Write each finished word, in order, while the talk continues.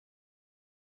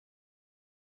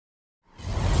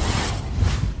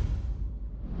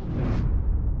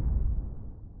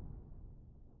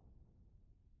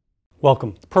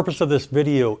Welcome. The purpose of this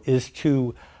video is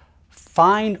to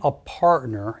find a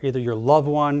partner, either your loved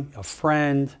one, a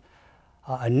friend,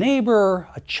 a neighbor,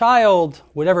 a child,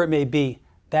 whatever it may be,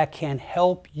 that can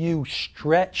help you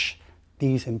stretch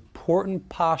these important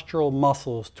postural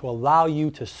muscles to allow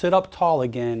you to sit up tall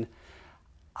again.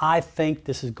 I think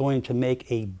this is going to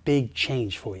make a big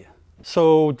change for you.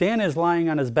 So Dan is lying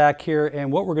on his back here,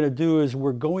 and what we're going to do is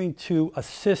we're going to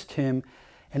assist him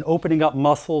in opening up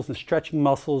muscles and stretching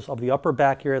muscles of the upper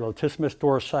back area, the latissimus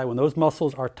dorsi. When those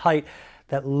muscles are tight,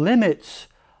 that limits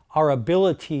our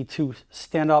ability to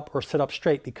stand up or sit up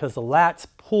straight because the lats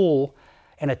pull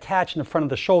and attach in the front of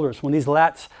the shoulders. When these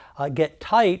lats get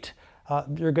tight,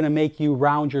 they're going to make you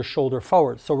round your shoulder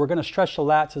forward. So we're going to stretch the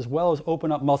lats as well as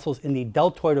open up muscles in the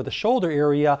deltoid or the shoulder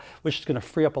area, which is going to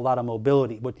free up a lot of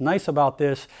mobility. What's nice about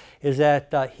this is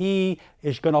that he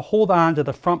is going to hold on to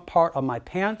the front part of my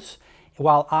pants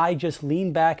while I just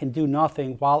lean back and do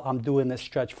nothing while I'm doing this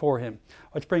stretch for him.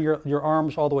 Let's bring your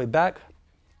arms all the way back.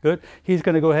 Good. He's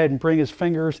going to go ahead and bring his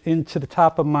fingers into the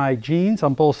top of my jeans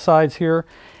on both sides here.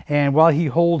 And while he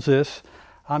holds this,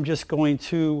 I'm just going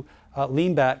to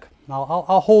lean back.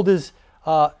 I'll hold his,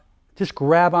 just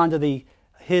grab onto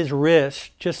his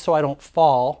wrist just so I don't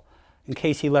fall in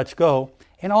case he lets go.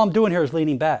 And all I'm doing here is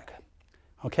leaning back.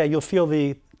 Okay, you'll feel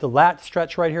the lat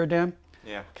stretch right here, Dan?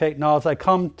 Yeah. Okay, now as I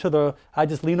come to I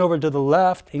just lean over to the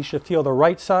left, and you should feel the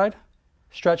right side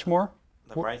stretch more.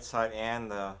 The right side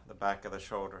and the back of the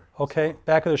shoulder. Okay,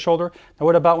 back of the shoulder. Now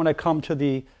what about when I come to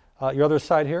your other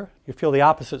side here? You feel the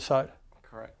opposite side?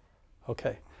 Correct.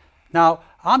 Okay. Now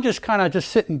I'm just kind of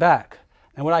sitting back.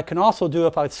 And what I can also do,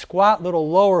 if I squat a little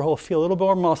lower, he'll feel a little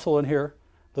more muscle in here,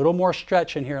 a little more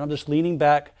stretch in here. And I'm just leaning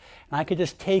back, and I could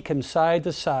just take him side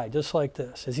to side, just like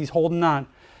this, as he's holding on.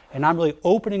 And I'm really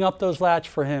opening up those lats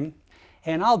for him.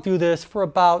 And I'll do this for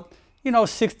about,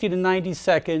 60 to 90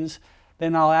 seconds.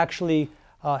 Then I'll actually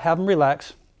have him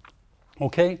relax.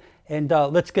 Okay? And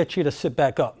let's get you to sit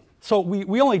back up. So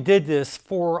we only did this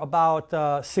for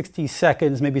about 60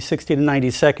 seconds, maybe 60 to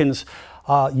 90 seconds.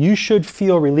 You should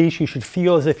feel release. You should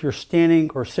feel as if you're standing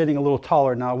or sitting a little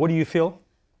taller. Now, what do you feel?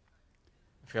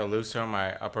 I feel looser in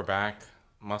my upper back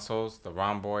muscles, the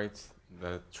rhomboids,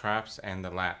 the traps, and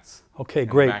the lats. Okay,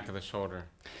 great. The back of the shoulder.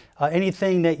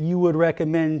 Anything that you would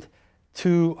recommend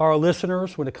to our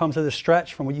listeners when it comes to the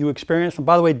stretch from what you experienced? And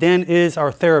by the way, Dan is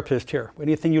our therapist here.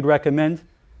 Anything you'd recommend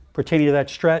pertaining to that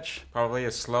stretch? Probably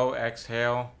a slow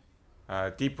exhale,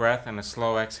 deep breath, and a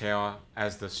slow exhale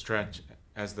as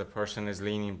the person is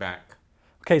leaning back.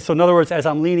 Okay, so in other words, as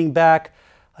I'm leaning back,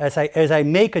 as I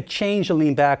make a change to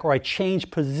lean back or I change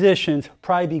positions,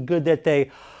 probably be good that they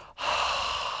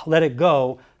let it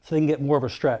go so they can get more of a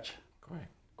stretch. Great.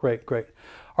 Great, great.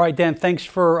 All right, Dan, thanks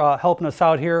for helping us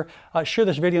out here. Share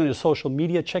this video on your social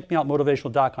media. Check me out,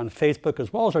 Motivational Doc, on Facebook,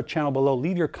 as well as our channel below.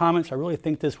 Leave your comments. I really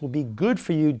think this will be good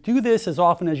for you. Do this as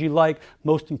often as you like.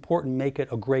 Most important, make it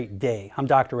a great day. I'm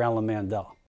Dr. Alan Mandell.